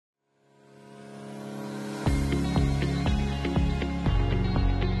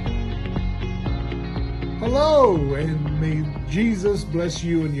Hello, and may Jesus bless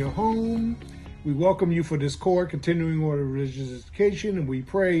you in your home. We welcome you for this C.O.R.E continuing order of religious education, and we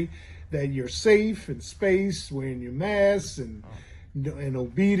pray that you're safe in space, wearing your masks, and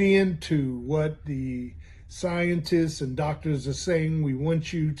obedient to what the scientists and doctors are saying. We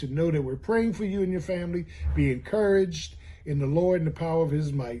want you to know that we're praying for you and your family. Be encouraged in the Lord and the power of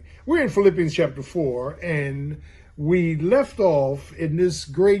his might. We're in Philippians chapter 4, and we left off in this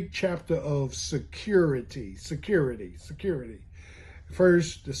great chapter of security.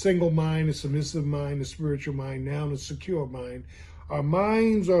 First, the single mind, the submissive mind, the spiritual mind, now the secure mind. Our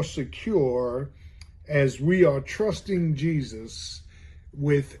minds are secure as we are trusting Jesus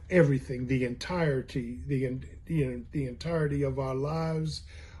with everything, the entirety of our lives,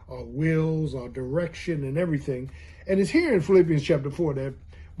 our wills, our direction, and everything. And it's here in Philippians chapter 4 that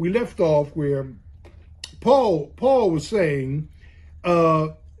we left off where Paul was saying,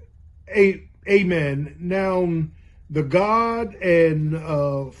 amen. Now the God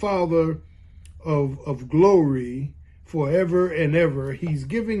and Father of glory forever and ever, he's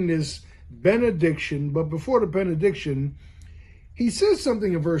giving this benediction. But before the benediction, he says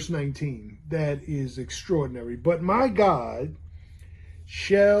something in verse 19 that is extraordinary. But my God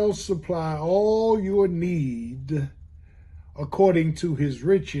shall supply all your need according to his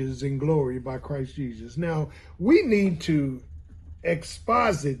riches and glory by Christ Jesus. Now, we need to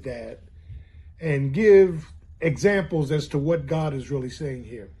exposit that and give examples as to what God is really saying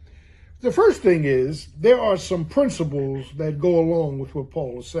here. The first thing is, there are some principles that go along with what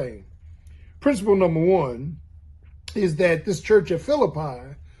Paul is saying. Principle number one is that this church at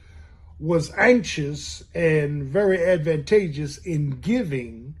Philippi was anxious and very advantageous in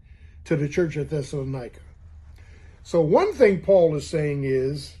giving to the church at Thessalonica. So one thing Paul is saying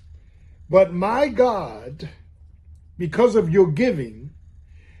is, but my God, because of your giving,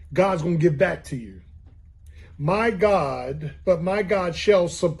 God's going to give back to you. My God shall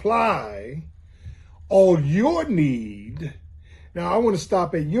supply all your need. Now, I want to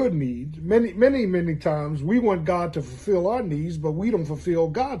stop at your need. Many times we want God to fulfill our needs, but we don't fulfill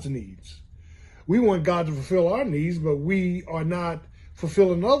God's needs. We want God to fulfill our needs, but we are not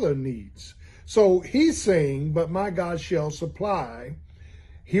fulfilling other needs. So he's saying, but my God shall supply.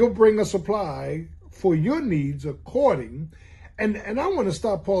 He'll bring a supply for your needs according. And I want to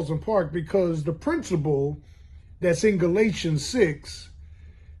stop, pause, and park, because the principle that's in Galatians 6,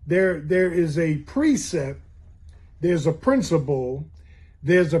 there is a precept, there's a principle,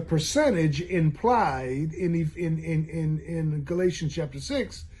 there's a percentage implied in Galatians chapter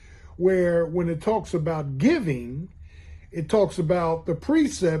 6, where when it talks about giving, it talks about the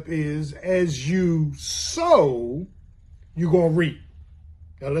precept is, as you sow, you're going to reap.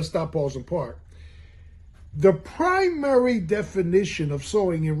 Now let's stop, pause, and park. The primary definition of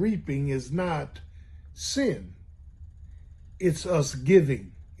sowing and reaping is not sin. It's us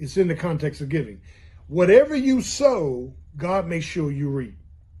giving. It's in the context of giving. Whatever you sow, God makes sure you reap.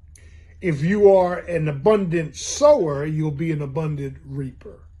 If you are an abundant sower, you'll be an abundant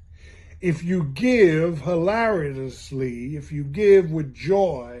reaper. If you give hilariously, if you give with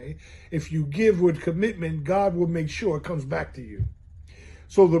joy, if you give with commitment, God will make sure it comes back to you.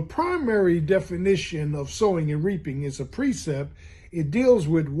 So the primary definition of sowing and reaping is a precept. It deals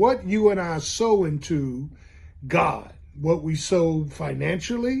with what you and I sow into God, what we sow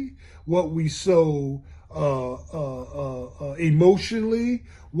financially, what we sow emotionally,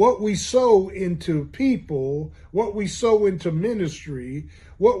 what we sow into people, what we sow into ministry,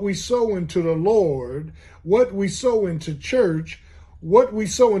 what we sow into the Lord, what we sow into church, what we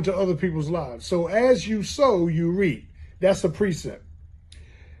sow into other people's lives. So as you sow, you reap. That's a precept.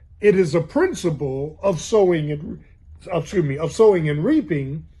 It is a principle of sowing and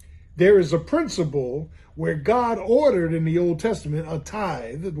reaping. There is a principle where God ordered in the Old Testament a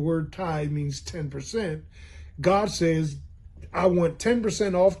tithe. The word tithe means 10%. God says, I want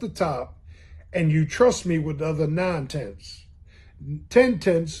 10% off the top, and you trust me with the other 9/10.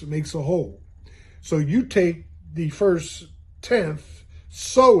 10/10 makes a whole. So you take the first 10th,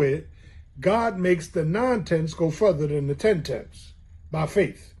 sow it. God makes the 9/10 go further than the 10/10 by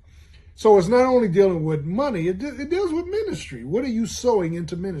faith. So it's not only dealing with money, it deals with ministry. What are you sowing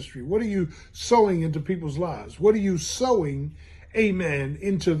into ministry? What are you sowing into people's lives? What are you sowing, amen,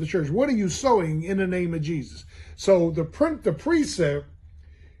 into the church? What are you sowing in the name of Jesus? So the precept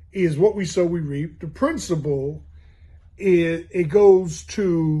is what we sow, we reap. The principle, it goes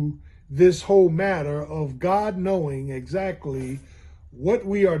to this whole matter of God knowing exactly what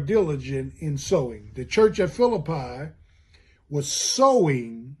we are diligent in sowing. The church at Philippi was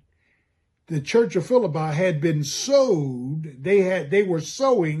sowing. The church of Philippi had been sowed. They were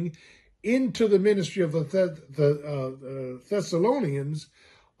sowing into the ministry of the Thessalonians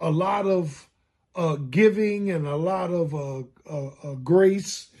a lot of giving and a lot of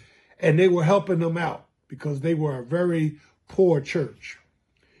grace, and they were helping them out because they were a very poor church.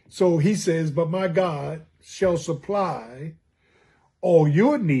 So he says, but my God shall supply all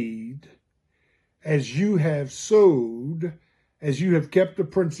your need as you have sowed, as you have kept the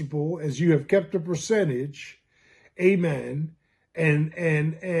principle, as you have kept the percentage. Amen.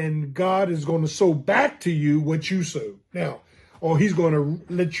 And God is going to sow back to you what you sowed. Now, or he's going to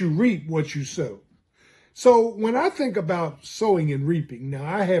let you reap what you sow. So when I think about sowing and reaping, now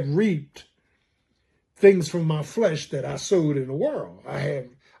I have reaped things from my flesh that I sowed in the world. I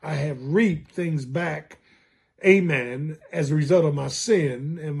have reaped things back, amen, as a result of my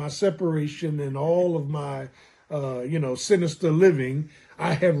sin and my separation and all of my, sinister living.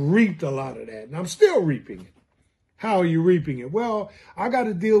 I have reaped a lot of that, and I'm still reaping it. How are you reaping it? Well, I got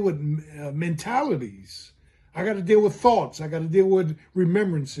to deal with mentalities. I got to deal with thoughts. I got to deal with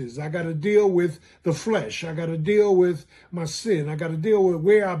remembrances. I got to deal with the flesh. I got to deal with my sin. I got to deal with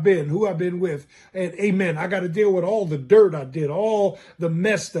where I've been, who I've been with. And amen. I got to deal with all the dirt I did, all the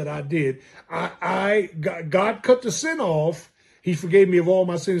mess that I did. God cut the sin off. He forgave me of all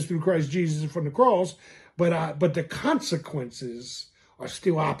my sins through Christ Jesus from the cross. But the consequences are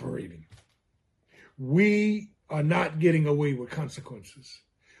still operating. We are not getting away with consequences.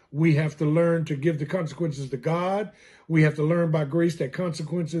 We have to learn to give the consequences to God. We have to learn by grace that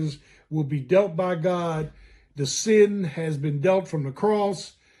consequences will be dealt by God. The sin has been dealt from the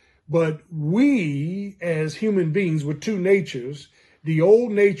cross, but we as human beings with two natures, the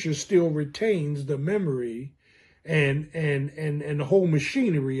old nature still retains the memory and the whole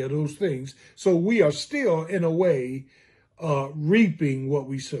machinery of those things. So we are still, in a way, reaping what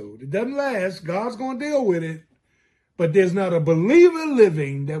we sowed. It doesn't last. God's going to deal with it. But there's not a believer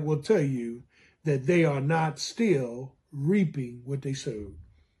living that will tell you that they are not still reaping what they sowed.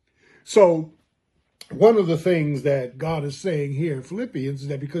 So one of the things that God is saying here in Philippians is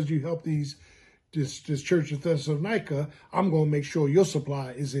that because you help this church of Thessalonica, I'm going to make sure your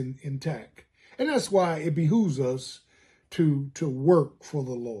supply is intact. And that's why it behooves us to work for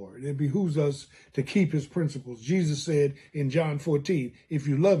the Lord. It behooves us to keep his principles. Jesus said in John 14, if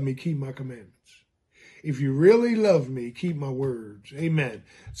you love me, keep my commandments. If you really love me, keep my words. Amen.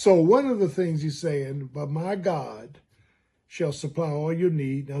 So one of the things he's saying, but my God shall supply all your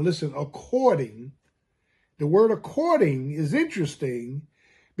need. Now listen, according, the word according is interesting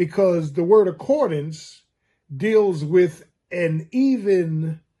because the word accordance deals with an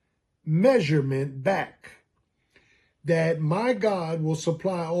even measurement back. That my God will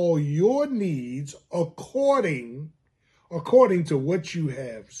supply all your needs according to what you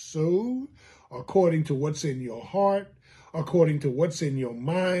have sowed, according to what's in your heart, according to what's in your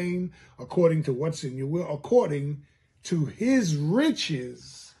mind, according to what's in your will, according to his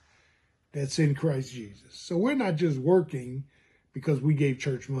riches that's in Christ Jesus. So we're not just working because we gave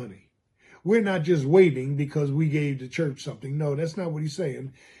church money. We're not just waiting because we gave the church something. No, that's not what he's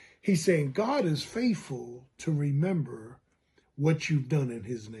saying. He's saying God is faithful to remember what you've done in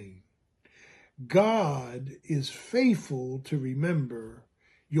his name. God is faithful to remember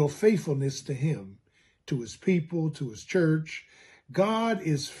your faithfulness to him, to his people, to his church. God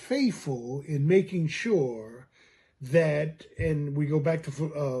is faithful in making sure that, and we go back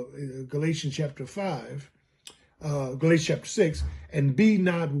to Galatians chapter 5, Galatians chapter 6, and be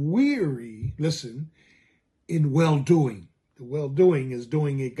not weary, listen, in well-doing. The well-doing is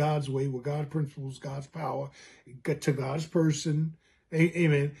doing it God's way, with God's principles, God's power, to God's person.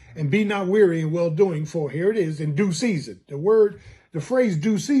 Amen. And be not weary in well-doing, for here it is, in due season. The phrase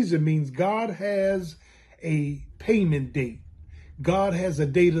due season means God has a payment date. God has a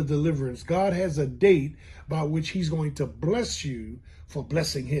date of deliverance. God has a date by which he's going to bless you for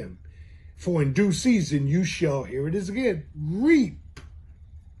blessing him. For in due season you shall, here it is again, reap.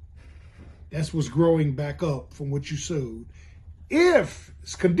 That's what's growing back up from what you sowed. If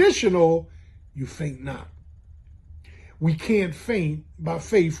it's conditional, you faint not. We can't faint. By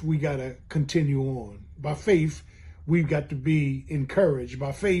faith, we got to continue on. By faith, we've got to be encouraged.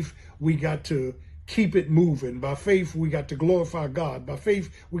 By faith, we got to keep it moving. By faith, we got to glorify God. By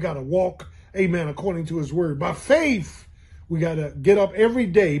faith, we got to walk, amen, according to his word. By faith, we got to get up every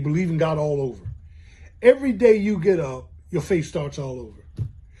day believing God all over. Every day you get up, your faith starts all over.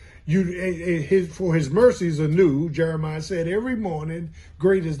 For his mercies are new, Jeremiah said, every morning,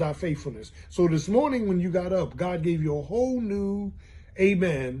 great is thy faithfulness. So this morning when you got up, God gave you a whole new,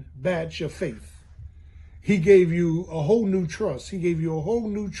 amen, batch of faith. He gave you a whole new trust. He gave you a whole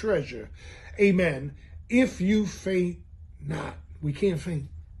new treasure. Amen. If you faint not, we can't faint.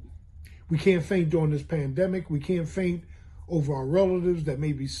 We can't faint during this pandemic. We can't faint over our relatives that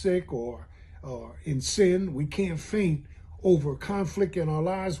may be sick or in sin. We can't faint over conflict in our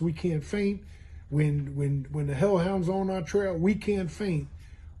lives. We can't faint when the hellhound's on our trail. We can't faint.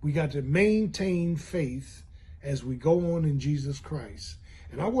 We got to maintain faith as we go on in Jesus Christ.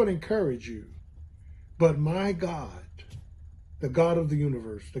 And I would encourage you, but my God, the God of the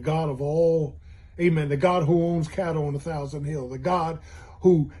universe, the God of all, amen, the God who owns cattle on 1,000 hills, the God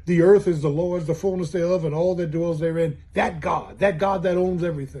who the earth is the Lord's, the fullness thereof, and all that dwells therein, that God that owns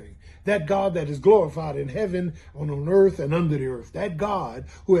everything, that God that is glorified in heaven, on earth, and under the earth, that God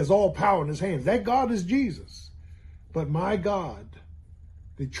who has all power in his hands, that God is Jesus. But my God,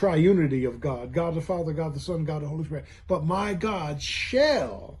 the triunity of God, God the Father, God the Son, God the Holy Spirit, but my God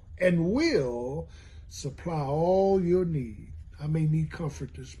shall and will supply all your need. I may need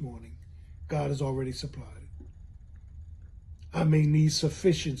comfort this morning. God has already supplied it. I may need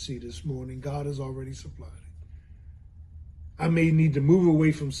sufficiency this morning. God has already supplied it. I may need to move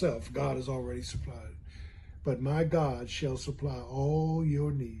away from self. God has already supplied it. But my God shall supply all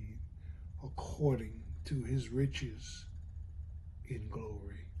your need according to his riches in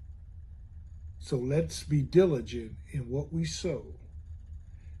glory. So let's be diligent in what we sow,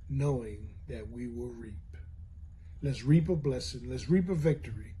 knowing that we will reap. Let's reap a blessing. Let's reap a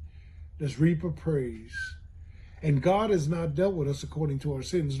victory. Let's reap a praise. And God has not dealt with us according to our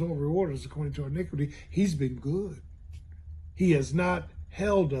sins, nor rewarded us according to our iniquity. He's been good. He has not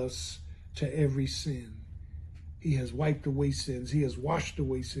held us to every sin. He has wiped away sins. He has washed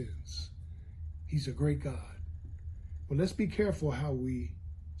away sins. He's a great God. But let's be careful how we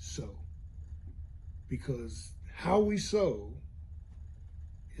sow. Because how we sow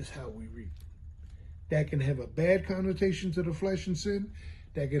is how we reap. That can have a bad connotation to the flesh and sin.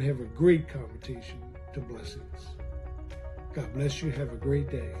 That can have a great connotation to blessings. God bless you. Have a great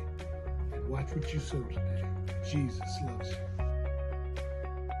day. And watch what you sow today. Jesus loves you.